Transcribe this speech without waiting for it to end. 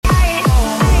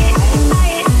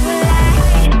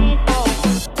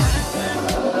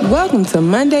Welcome to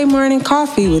Monday Morning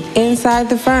Coffee with Inside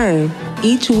the Firm.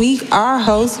 Each week, our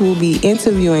hosts will be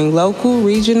interviewing local,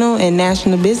 regional, and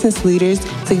national business leaders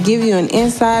to give you an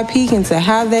inside peek into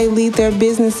how they lead their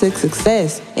business to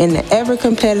success in the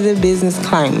ever-competitive business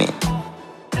climate.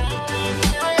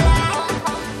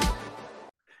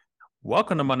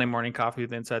 Welcome to Monday Morning Coffee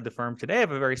with Inside the Firm. Today, I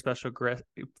have a very special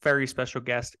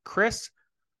guest, Chris.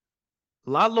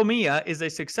 Lalomia is a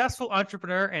successful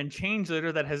entrepreneur and change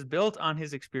leader that has built on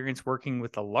his experience working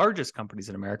with the largest companies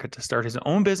in America to start his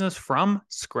own business from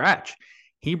scratch.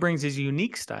 He brings his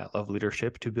unique style of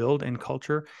leadership to build a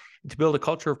culture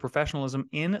of professionalism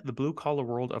in the blue-collar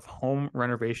world of home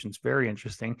renovations. Very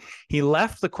interesting. He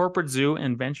left the corporate zoo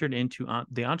and ventured into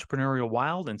the entrepreneurial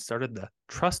wild and started the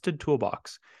Trusted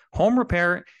Toolbox, home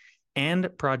repair and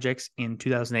projects in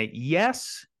 2008.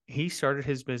 Yes, he started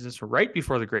his business right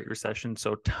before the Great Recession,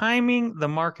 so timing the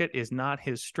market is not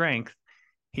his strength.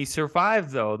 He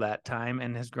survived, though, that time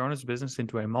and has grown his business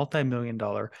into a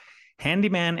multimillion-dollar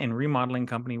handyman and remodeling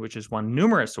company, which has won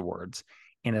numerous awards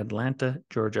in Atlanta,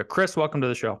 Georgia. Chris, welcome to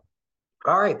the show.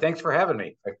 All right. Thanks for having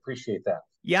me. I appreciate that.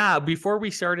 Yeah. Before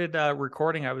we started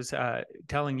recording, I was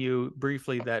telling you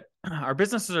briefly that our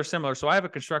businesses are similar. So I have a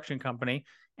construction company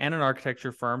and an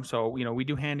architecture firm. So, we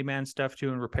do handyman stuff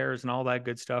too and repairs and all that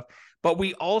good stuff. But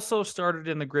we also started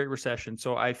in the Great Recession.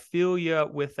 So I feel you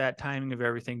with that timing of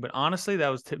everything. But honestly, that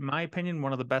was, in my opinion,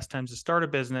 one of the best times to start a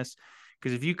business,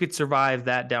 because if you could survive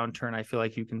that downturn, I feel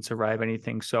like you can survive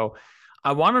anything. So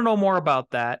I want to know more about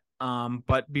that.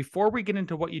 But before we get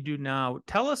into what you do now,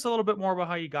 tell us a little bit more about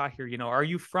how you got here. Are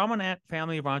you from a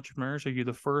family of entrepreneurs? Are you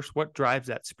the first? What drives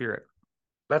that spirit?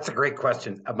 That's a great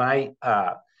question.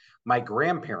 My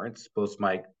grandparents, both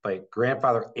my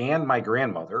grandfather and my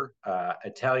grandmother,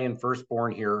 Italian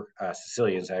firstborn here,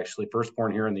 Sicilians actually,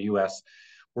 firstborn here in the U.S.,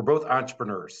 were both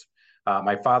entrepreneurs.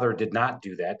 My father did not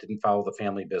do that, didn't follow the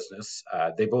family business.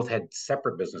 They both had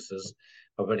separate businesses,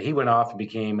 but he went off and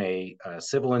became a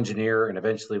civil engineer and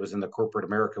eventually was in the corporate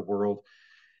America world.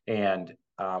 And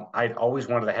I'd always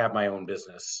wanted to have my own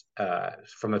business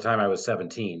from the time I was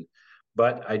 17.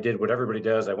 But I did what everybody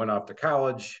does. I went off to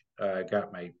college, I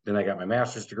got my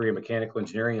master's degree in mechanical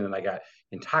engineering, and then I got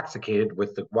intoxicated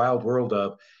with the wild world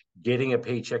of getting a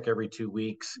paycheck every 2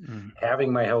 weeks,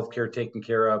 having my healthcare taken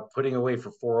care of, putting away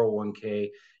for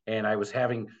 401k, and I was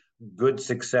having good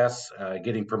success,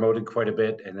 getting promoted quite a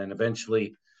bit, and then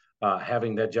eventually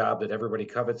having that job that everybody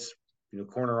covets,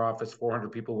 corner office,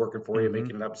 400 people working for you,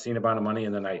 making an obscene amount of money,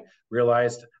 and then I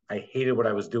realized I hated what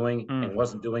I was doing and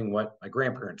wasn't doing what my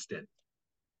grandparents did.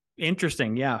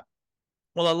 Interesting. Yeah.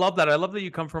 Well, I love that. I love that you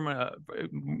come from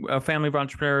a family of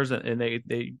entrepreneurs and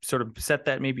they sort of set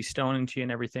that maybe stone into you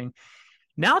and everything.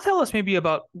 Now tell us maybe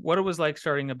about what it was like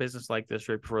starting a business like this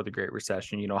right before the Great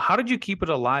Recession. How did you keep it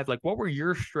alive? Like, what were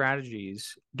your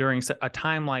strategies during a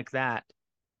time like that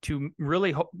to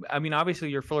really obviously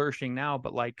you're flourishing now,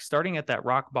 but like starting at that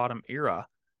rock bottom era,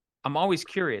 I'm always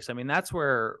curious. That's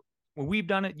where we've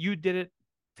done it. You did it.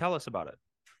 Tell us about it.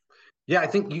 Yeah, I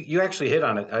think you actually hit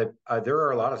on it. There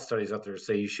are a lot of studies out there that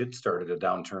say you should start at a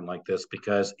downturn like this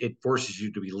because it forces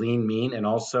you to be lean, mean, and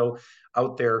also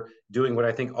out there doing what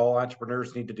I think all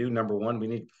entrepreneurs need to do. Number one, we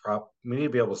need to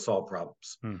be able to solve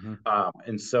problems.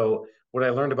 And so what I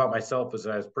learned about myself was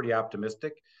that I was pretty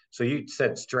optimistic. So you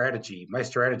said strategy. My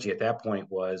strategy at that point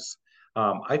was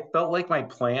I felt like my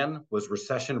plan was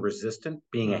recession resistant,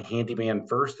 being a handyman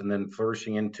first and then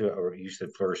flourishing into, or you said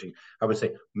flourishing, I would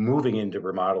say moving into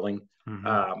remodeling.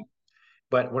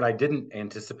 But what I didn't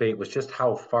anticipate was just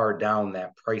how far down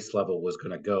that price level was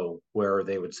going to go, where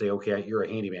they would say, okay, you're a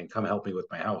handyman, come help me with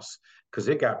my house. Because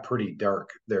it got pretty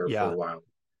dark there for a while.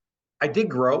 I did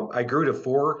grow. I grew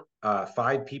to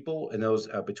 5 people, and those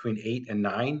between 8 and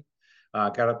 9,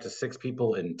 got up to 6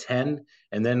 people and 10.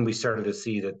 And then we started to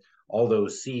see that all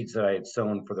those seeds that I had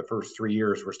sown for the first 3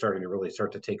 years were starting to really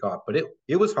start to take off. But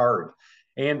it was hard.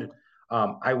 And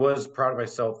I was proud of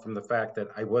myself from the fact that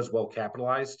I was well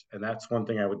capitalized. And that's one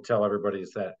thing I would tell everybody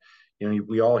is that,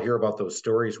 we all hear about those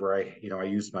stories where I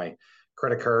used my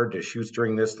credit card to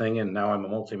shoestring this thing and now I'm a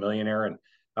multimillionaire. And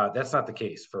that's not the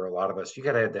case for a lot of us. You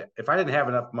got to have that. If I didn't have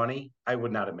enough money, I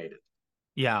would not have made it.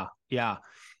 Yeah. Yeah.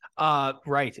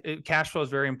 Right. Cash flow is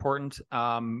very important.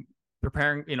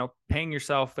 Preparing, paying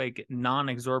yourself a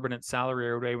non-exorbitant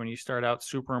salary every day when you start out,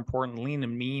 super important. Lean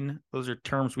and mean, those are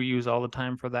terms we use all the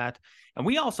time for that. And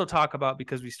we also talk about,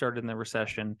 because we started in the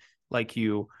recession, like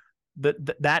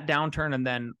that downturn and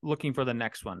then looking for the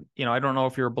next one. I don't know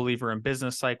if you're a believer in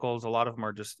business cycles. A lot of them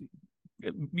are just,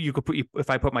 if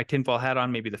I put my tinfoil hat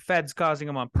on, maybe the Fed's causing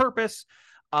them on purpose.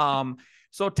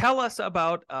 So tell us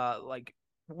about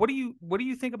what do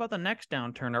you think about the next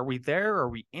downturn? Are we there? Are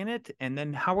we in it? And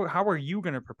then how are you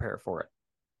going to prepare for it?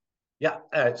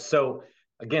 Yeah. So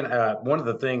again, one of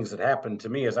the things that happened to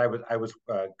me is I was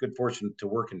good fortune to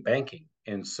work in banking,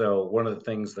 and so one of the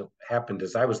things that happened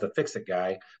is I was the fix-it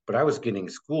guy, but I was getting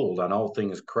schooled on all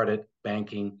things credit,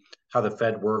 banking, how the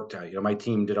Fed worked. My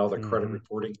team did all the credit Mm-hmm.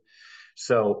 reporting.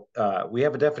 So we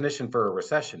have a definition for a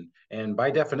recession, and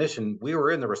by definition, we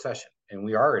were in the recession, and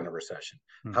we are in a recession.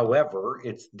 Mm-hmm. However,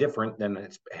 it's different than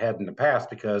it's had in the past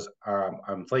because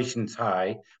inflation's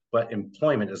high, but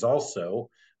employment is also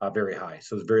very high.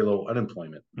 So there's very low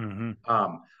unemployment.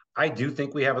 Mm-hmm. I do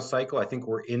think we have a cycle. I think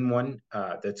we're in one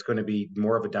that's going to be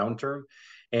more of a downturn.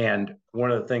 And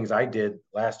one of the things I did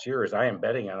last year is I am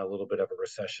betting on a little bit of a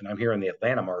recession. I'm here in the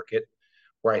Atlanta market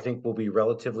where I think we'll be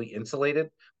relatively insulated,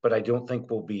 but I don't think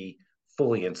we'll be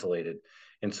fully insulated.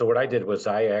 And so what I did was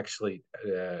I actually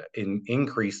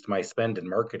increased my spend in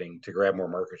marketing to grab more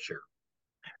market share.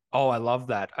 Oh, I love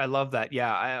that. I love that.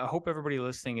 Yeah, I hope everybody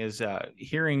listening is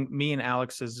hearing me and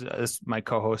Alex as my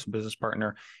co-host and business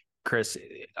partner, Chris.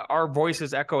 Our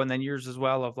voices echo, and then yours as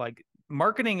well. Of like,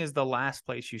 marketing is the last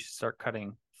place you should start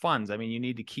cutting funds. I mean, you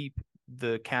need to keep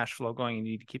the cash flow going. You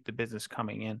need to keep the business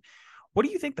coming in. What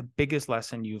do you think the biggest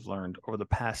lesson you've learned over the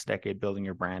past decade building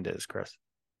your brand is, Chris?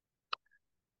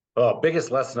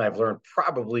 Biggest lesson I've learned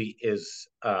probably is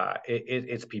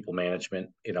it's people management.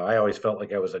 I always felt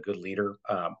like I was a good leader,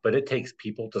 but it takes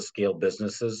people to scale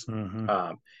businesses.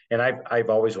 Mm-hmm. And I've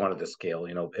always wanted to scale.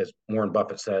 As Warren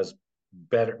Buffett says,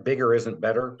 bigger isn't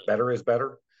better. Better is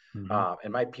better. Mm-hmm.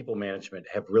 And my people management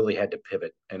have really had to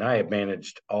pivot. And I have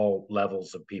managed all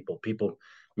levels of people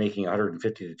making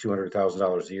 150 to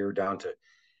 $200,000 a year down to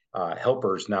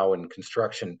helpers now in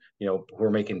construction, who are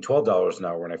making $12 an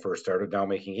hour when I first started, now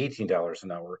making $18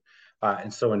 an hour.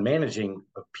 And so in managing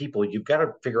people, you've got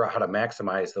to figure out how to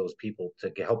maximize those people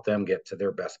to help them get to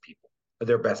their best people,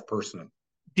 their best person.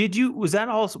 Was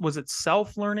it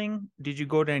self-learning? Did you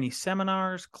go to any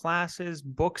seminars, classes,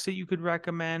 books that you could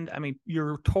recommend? I mean,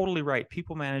 you're totally right.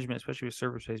 People management, especially with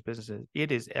service-based businesses,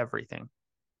 it is everything.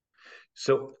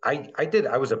 So I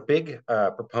was a big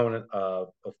proponent of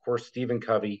course, Stephen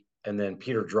Covey and then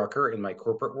Peter Drucker in my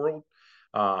corporate world.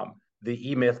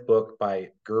 The E-Myth book by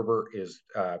Gerber is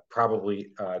probably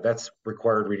that's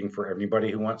required reading for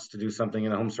everybody who wants to do something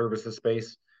in the home services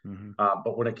space. Mm-hmm.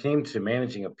 But when it came to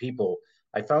managing of people,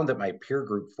 I found that my peer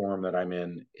group forum that I'm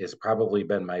in has probably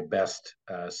been my best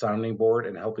sounding board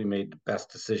and helping me make the best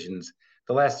decisions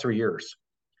the last 3 years.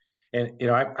 And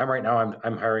I'm right now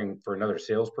I'm hiring for another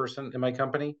salesperson in my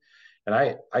company, and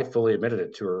I fully admitted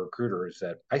it to a recruiter is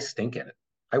that I stink at it.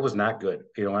 I was not good.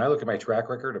 When I look at my track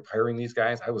record of hiring these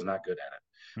guys, I was not good at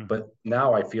it. Mm-hmm. But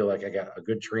now I feel like I got a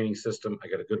good training system. I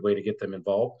got a good way to get them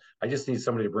involved. I just need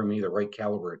somebody to bring me the right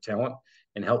caliber of talent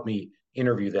and help me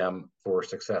interview them for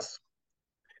success.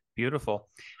 Beautiful.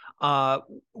 A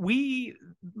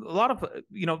lot of,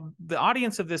 the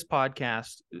audience of this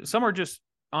podcast, some are just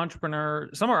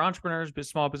some are entrepreneurs, but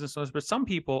small business owners, but some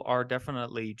people are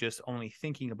definitely just only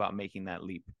thinking about making that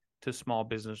leap to small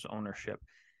business ownership.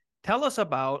 Tell us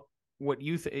about what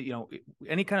you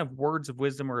any kind of words of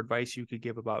wisdom or advice you could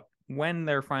give about when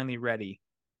they're finally ready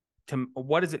to,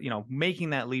 what is it, making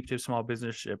that leap to small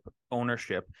business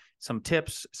ownership, some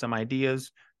tips, some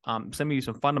ideas,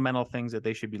 some fundamental things that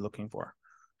they should be looking for.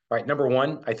 All right. Number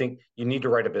one, I think you need to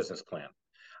write a business plan.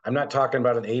 I'm not talking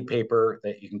about an A paper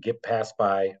that you can get passed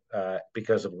by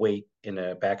because of weight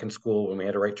back in school when we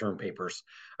had to write term papers.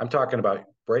 I'm talking about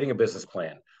writing a business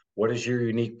plan. What is your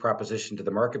unique proposition to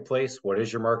the marketplace? What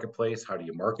is your marketplace? How do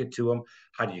you market to them?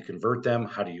 How do you convert them?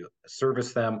 How do you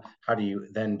service them? How do you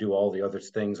then do all the other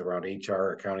things around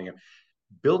HR, accounting?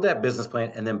 Build that business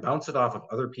plan and then bounce it off of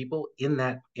other people in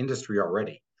that industry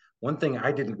already. One thing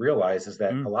I didn't realize is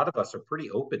that a lot of us are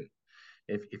pretty open.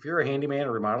 If you're a handyman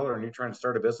or remodeler and you're trying to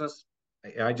start a business,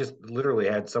 I just literally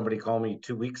had somebody call me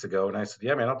 2 weeks ago and I said,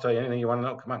 yeah, man, I'll tell you anything you want to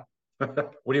know. Come on.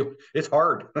 It's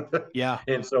hard. Yeah.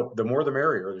 And so the more the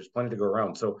merrier. There's plenty to go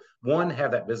around. So one,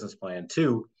 have that business plan.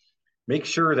 Two, make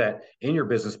sure that in your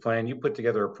business plan, you put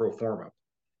together a pro forma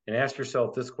and ask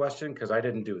yourself this question, because I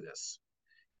didn't do this.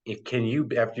 After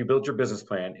you build your business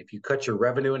plan, if you cut your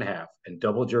revenue in half and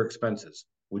doubled your expenses,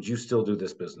 would you still do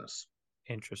this business?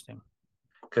 Interesting.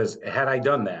 Because had I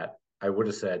done that, I would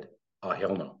have said, oh,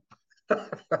 hell no.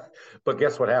 But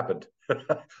guess what happened?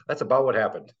 That's about what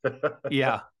happened.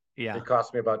 Yeah. Yeah. It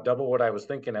cost me about double what I was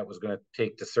thinking it was going to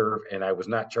take to serve, and I was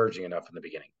not charging enough in the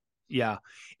beginning. Yeah.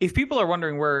 If people are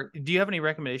wondering do you have any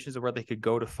recommendations of where they could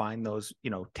go to find those,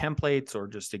 templates or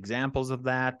just examples of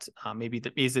that? Maybe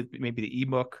the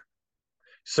ebook?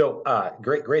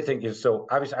 Great thing. So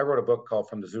obviously I wrote a book called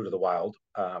From the Zoo to the Wild,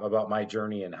 about my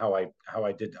journey and how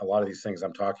I did a lot of these things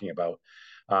I'm talking about.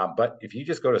 But if you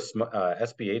just go to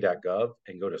SBA.gov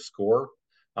and go to SCORE,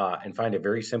 and find a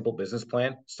very simple business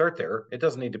plan, start there. It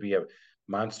doesn't need to be a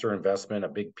monster investment, a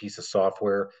big piece of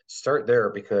software. Start there,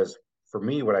 because for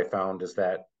me, what I found is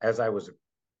that as I was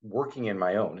working in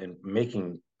my own and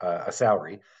making a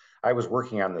salary, I was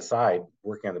working on the side,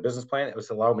 working on the business plan. It was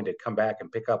allowing me to come back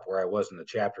and pick up where I was in the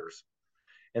chapters,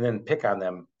 and then pick on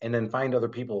them, and then find other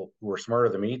people who are smarter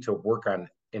than me to work on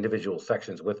individual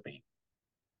sections with me.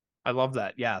 I love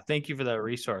that. Yeah. Thank you for that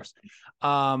resource.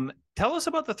 Tell us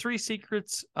about the 3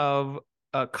 secrets of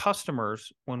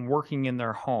customers when working in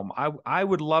their home. I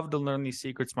would love to learn these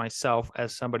secrets myself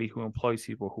as somebody who employs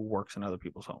people who works in other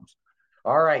people's homes.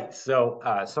 All right. So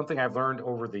something I've learned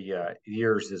over the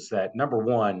years is that, number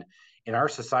one, in our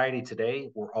society today,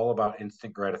 we're all about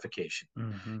instant gratification.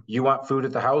 Mm-hmm. You want food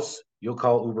at the house, you'll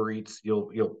call Uber Eats,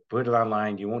 you'll put it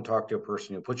online, you won't talk to a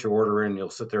person, you'll put your order in, you'll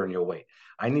sit there and you'll wait.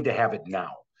 I need to have it now.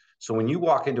 So when you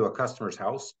walk into a customer's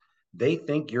house, they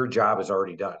think your job is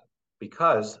already done,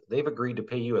 because they've agreed to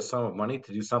pay you a sum of money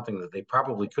to do something that they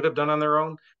probably could have done on their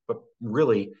own, but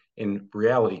really in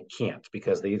reality can't,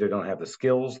 because they either don't have the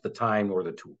skills, the time, or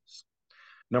the tools.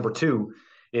 Number two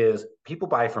is people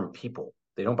buy from people.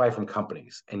 They don't buy from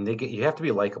companies, and you have to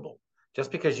be likable.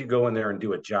 Just because you go in there and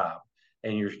do a job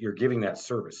and you're giving that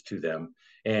service to them,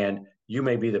 and you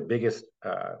may be the biggest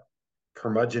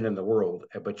curmudgeon in the world,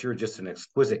 but you're just an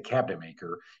exquisite cabinet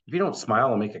maker. If you don't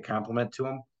smile and make a compliment to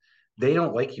them, they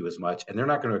don't like you as much, and they're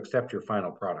not going to accept your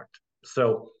final product.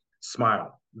 So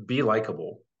smile, be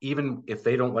likable, even if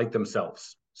they don't like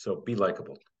themselves. So be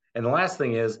likable. And the last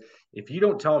thing is, if you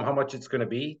don't tell them how much it's going to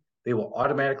be, they will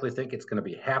automatically think it's going to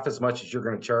be half as much as you're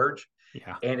going to charge.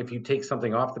 Yeah. And if you take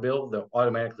something off the bill, they'll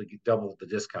automatically double the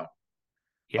discount.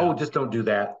 Yeah. Oh, just don't do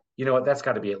that. You know what? That's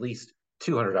got to be at least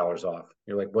 $200 off.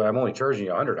 You're like, well, I'm only charging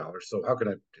you $100. So how can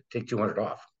I take 200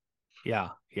 off? Yeah.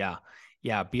 Yeah.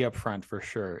 Yeah. Be upfront for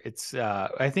sure. It's,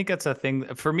 I think that's a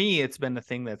thing for me. It's been a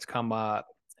thing that's come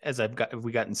as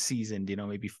we gotten seasoned,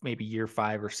 maybe year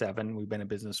 5 or 7, we've been in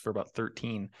business for about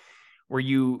 13, where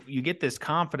you get this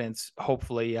confidence,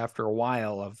 hopefully after a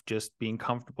while, of just being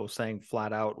comfortable saying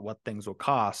flat out what things will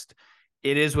cost.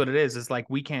 It is what it is. It's like,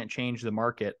 we can't change the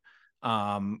market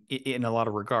in a lot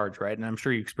of regards, right? And I'm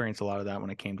sure you experienced a lot of that when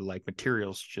it came to like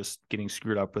materials just getting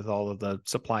screwed up with all of the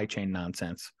supply chain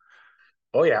nonsense.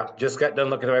 Oh yeah, just got done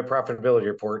looking at my profitability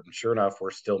report, and sure enough,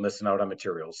 we're still missing out on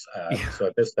materials. So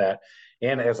I missed that.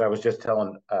 And as I was just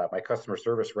telling my customer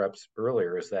service reps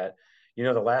earlier, is that,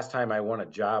 the last time I won a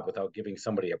job without giving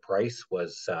somebody a price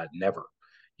was never.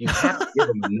 You have to give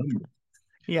them a number.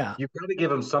 Yeah. You've got to give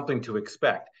them something to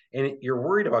expect, and you're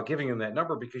worried about giving them that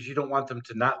number because you don't want them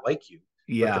to not like you.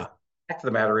 Yeah. But the fact of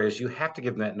the matter is, you have to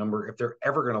give them that number if they're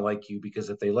ever going to like you, because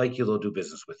if they like you, they'll do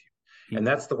business with you. And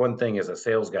that's the one thing as a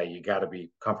sales guy you got to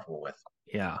be comfortable with.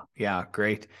 Yeah. Yeah.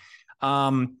 Great.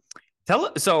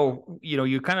 So,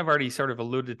 you kind of already sort of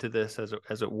alluded to this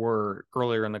as it were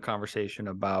earlier in the conversation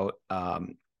about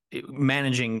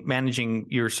managing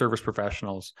your service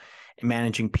professionals and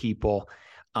managing people.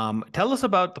 Tell us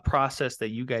about the process that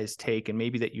you guys take, and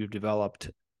maybe that you've developed,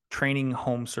 training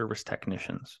home service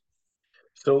technicians.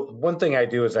 So one thing I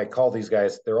do is I call these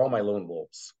guys, they're all my lone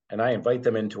wolves, and I invite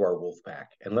them into our wolf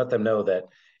pack and let them know that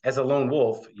as a lone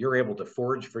wolf, you're able to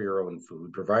forage for your own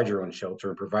food, provide your own shelter,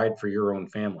 and provide for your own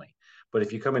family. But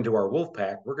if you come into our wolf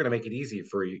pack, we're going to make it easier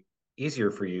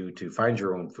for you to find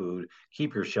your own food,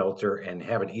 keep your shelter, and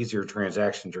have an easier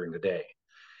transaction during the day.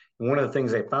 And one of the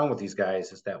things I found with these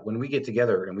guys is that when we get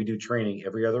together and we do training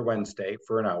every other Wednesday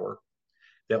for an hour,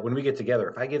 that when we get together,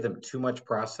 if I give them too much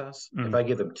process, if I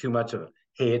give them too much of,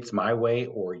 hey, it's my way,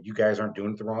 or you guys aren't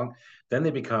doing it wrong, then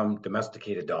they become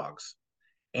domesticated dogs,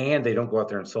 and they don't go out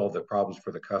there and solve the problems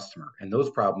for the customer. And those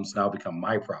problems now become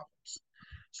my problems.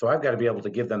 So I've got to be able to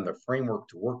give them the framework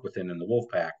to work within in the wolf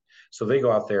pack, so they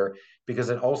go out there, because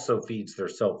it also feeds their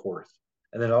self-worth,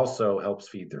 and it also helps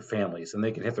feed their families, and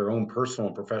they can hit their own personal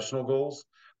and professional goals.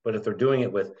 But if they're doing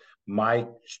it with my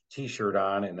t-shirt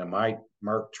on and my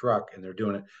marked truck, and they're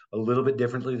doing it a little bit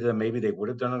differently than maybe they would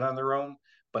have done it on their own,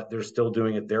 but they're still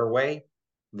doing it their way,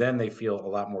 then they feel a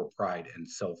lot more pride and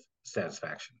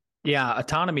self-satisfaction. Yeah,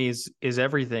 autonomy is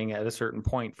everything at a certain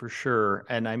point, for sure.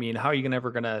 And I mean, how are you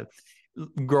ever going to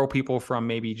grow people from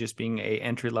maybe just being a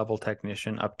entry-level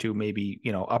technician up to maybe,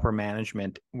 upper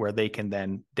management, where they can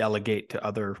then delegate to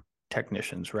other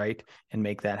technicians, right? And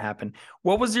make that happen.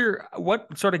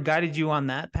 What sort of guided you on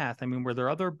that path? I mean, were there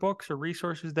other books or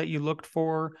resources that you looked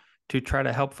for to try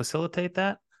to help facilitate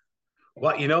that?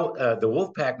 Well, the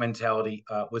wolf pack mentality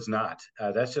was not.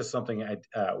 That's just something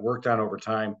I worked on over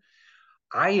time.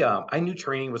 I knew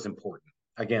training was important.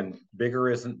 Again, bigger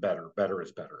isn't better. Better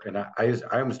is better. And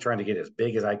I was trying to get as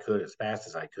big as I could, as fast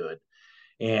as I could.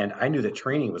 And I knew that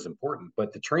training was important,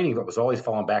 but the training was always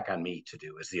falling back on me to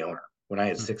do as the owner when I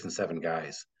had Mm. 6 and 7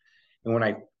 guys. And when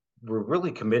I were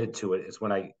really committed to it is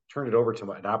when I turned it over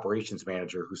to an operations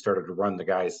manager who started to run the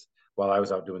guys while I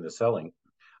was out doing the selling.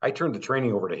 I turned the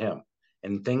training over to him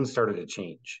and things started to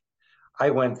change.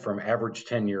 I went from average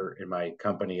tenure in my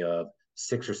company of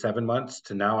 6 or 7 months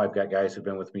to now I've got guys who've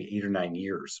been with me 8 or 9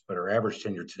 years, but our average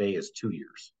tenure today is 2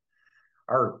 years.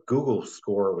 Our Google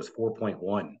score was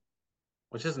 4.1,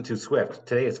 which isn't too swift.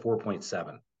 Today it's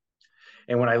 4.7.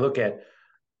 And when I look at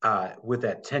with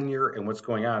that tenure and what's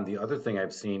going on, the other thing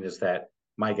I've seen is that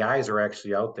my guys are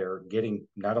actually out there getting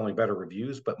not only better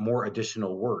reviews, but more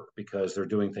additional work because they're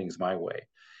doing things my way.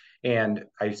 And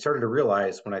I started to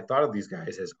realize when I thought of these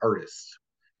guys as artists,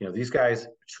 these guys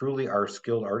truly are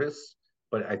skilled artists,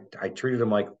 but I treated them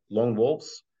like lone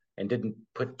wolves and didn't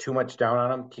put too much down on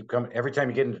them. Keep coming. Every time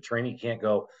you get into training, you can't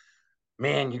go,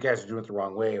 man, you guys are doing it the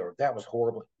wrong way, or that was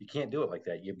horrible. You can't do it like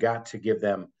that. You've got to give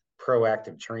them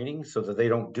proactive training so that they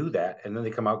don't do that. And then they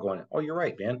come out going, oh, you're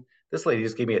right, man. This lady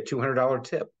just gave me a $200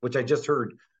 tip, which I just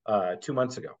heard 2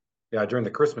 months ago. Yeah, during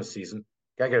the Christmas season,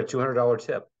 guy got a $200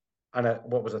 tip on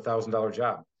what was $1,000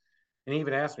 job. And he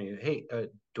even asked me, hey,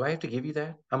 do I have to give you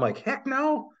that? I'm like, heck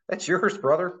no, that's yours,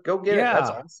 brother. Go get it. That's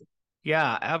Yeah. awesome.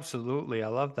 Yeah, absolutely. I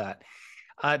love that.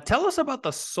 Tell us about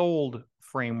the SOLD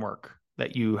framework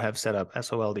that you have set up,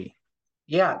 SOLD.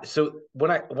 Yeah. So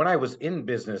when I was in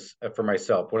business for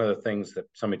myself, one of the things that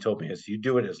somebody told me is you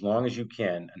do it as long as you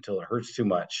can until it hurts too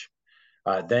much.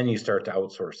 Then you start to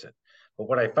outsource it. But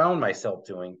what I found myself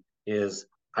doing is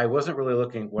I wasn't really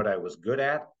looking at what I was good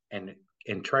at and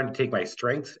trying to take my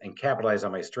strengths and capitalize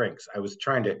on my strengths. I was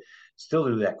trying to still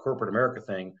do that corporate America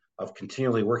thing of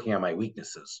continually working on my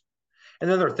weaknesses. And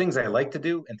then there are things I like to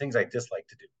do and things I dislike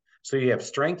to do. So you have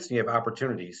strengths, you have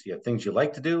opportunities, you have things you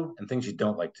like to do and things you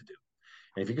don't like to do.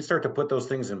 And if you can start to put those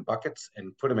things in buckets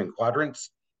and put them in quadrants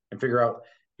and figure out,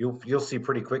 you'll see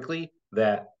pretty quickly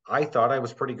that I thought I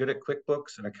was pretty good at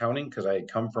QuickBooks and accounting because I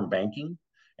had come from banking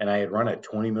and I had run a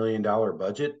 $20 million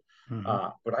budget. Mm-hmm.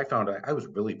 But I found I was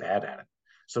really bad at it.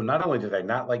 So not only did I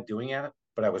not like doing it,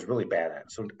 but I was really bad at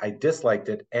it. So I disliked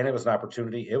it, and it was an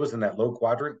opportunity. It was in that low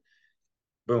quadrant.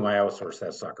 Boom! I outsourced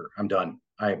that sucker. I'm done.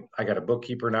 I got a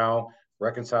bookkeeper now.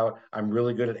 Reconcile. I'm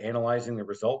really good at analyzing the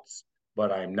results,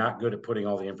 but I'm not good at putting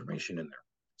all the information in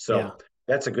there. Yeah. So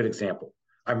that's a good example.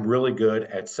 I'm really good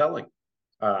at selling.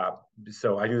 Uh,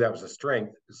 so I knew that was a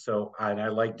strength. And I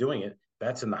like doing it.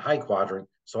 That's in the high quadrant.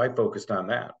 So I focused on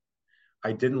that.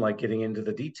 I didn't like getting into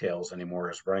the details anymore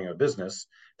as running a business.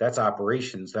 That's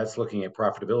operations. That's looking at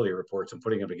profitability reports and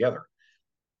putting them together.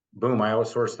 Boom, I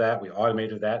outsourced that. We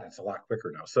automated that. It's a lot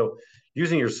quicker now. So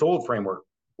using your SOLD framework,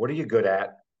 what are you good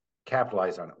at?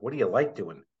 Capitalize on it. What do you like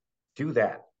doing? Do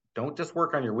that. Don't just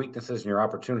work on your weaknesses and your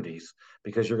opportunities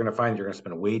because you're going to find you're going to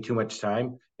spend way too much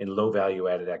time in low value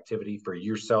added activity for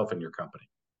yourself and your company.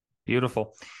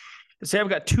 Beautiful. So I've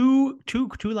got two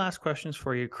last questions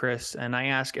for you, Chris. And I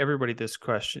ask everybody these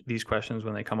questions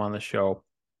when they come on the show.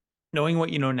 Knowing what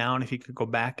you know now, and if you could go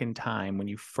back in time when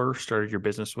you first started your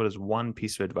business, what is one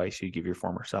piece of advice you'd give your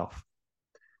former self?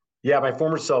 Yeah, my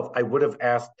former self, I would have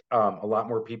asked a lot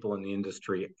more people in the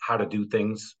industry how to do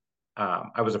things.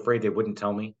 I was afraid they wouldn't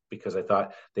tell me because I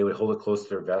thought they would hold it close to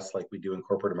their vest like we do in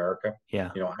corporate America.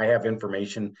 Yeah. I have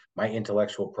information. My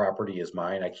intellectual property is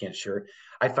mine. I can't share it.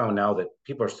 I found now that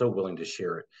people are so willing to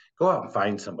share it. Go out and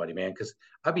find somebody, man, because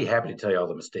I'd be happy to tell you all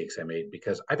the mistakes I made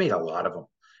because I made a lot of them.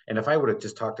 And if I would have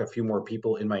just talked to a few more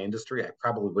people in my industry, I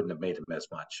probably wouldn't have made them as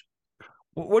much.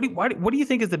 What do you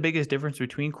think is the biggest difference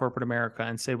between corporate America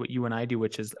and say what you and I do,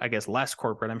 which is, I guess, less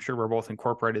corporate? I'm sure we're both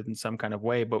incorporated in some kind of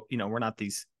way, but we're not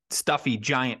these stuffy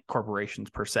giant corporations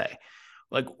per se.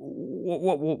 Like,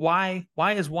 why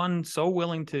is one so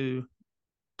willing to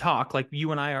talk like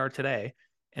you and I are today,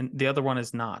 and the other one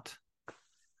is not?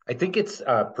 I think it's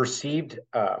perceived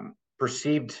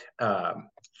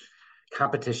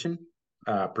competition,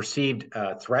 perceived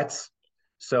threats.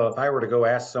 So if I were to go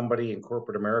ask somebody in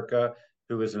corporate America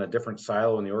who is in a different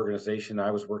silo in the organization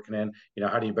I was working in,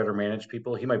 how do you better manage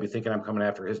people? He might be thinking I'm coming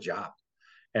after his job.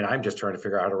 And I'm just trying to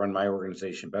figure out how to run my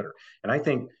organization better. And I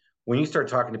think when you start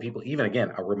talking to people, even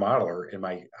again, a remodeler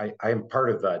I am part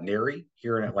of NARI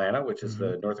here in Atlanta, which is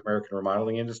the North American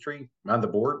remodeling industry. I'm on the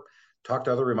board, talk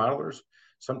to other remodelers.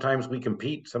 Sometimes we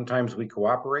compete, sometimes we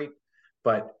cooperate.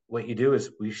 But what you do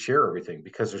is we share everything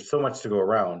because there's so much to go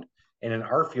around. And in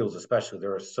our fields, especially,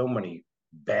 there are so many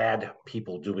bad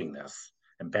people doing this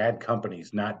and bad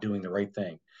companies not doing the right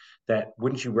thing, that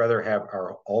wouldn't you rather have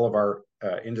all of our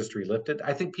industry lifted?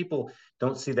 I think people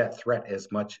don't see that threat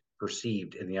as much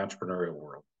perceived in the entrepreneurial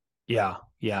world. Yeah,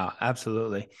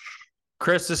 absolutely.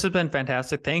 Chris, this has been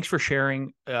fantastic. Thanks for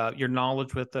sharing your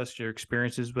knowledge with us, your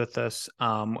experiences with us.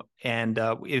 And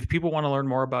if people want to learn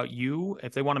more about you,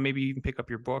 if they want to maybe even pick up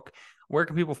your book, where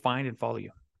can people find and follow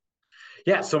you?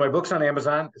 Yeah, so my book's on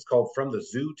Amazon. It's called From the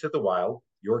Zoo to the Wild,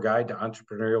 Your Guide to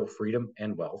Entrepreneurial Freedom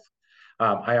and Wealth.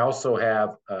 I also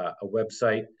have a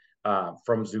website,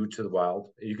 From Zoo to the Wild.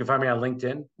 You can find me on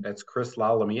LinkedIn. That's Chris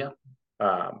Lalomia.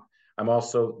 I'm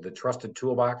also the Trusted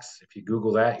Toolbox. If you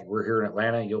Google that, we're here in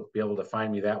Atlanta, you'll be able to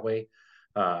find me that way.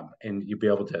 And you'll be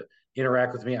able to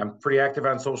interact with me. I'm pretty active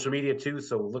on social media too,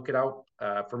 so look it out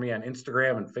for me on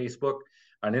Instagram and Facebook.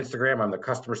 On Instagram, I'm the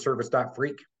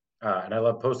customerservice.freak. And I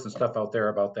love posting stuff out there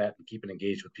about that and keeping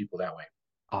engaged with people that way.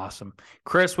 Awesome.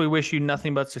 Chris, we wish you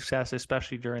nothing but success,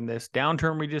 especially during this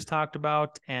downturn we just talked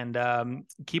about, and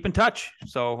keep in touch.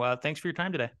 So thanks for your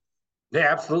time today. Yeah,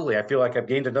 absolutely. I feel like I've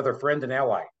gained another friend and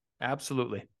ally.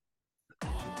 Absolutely.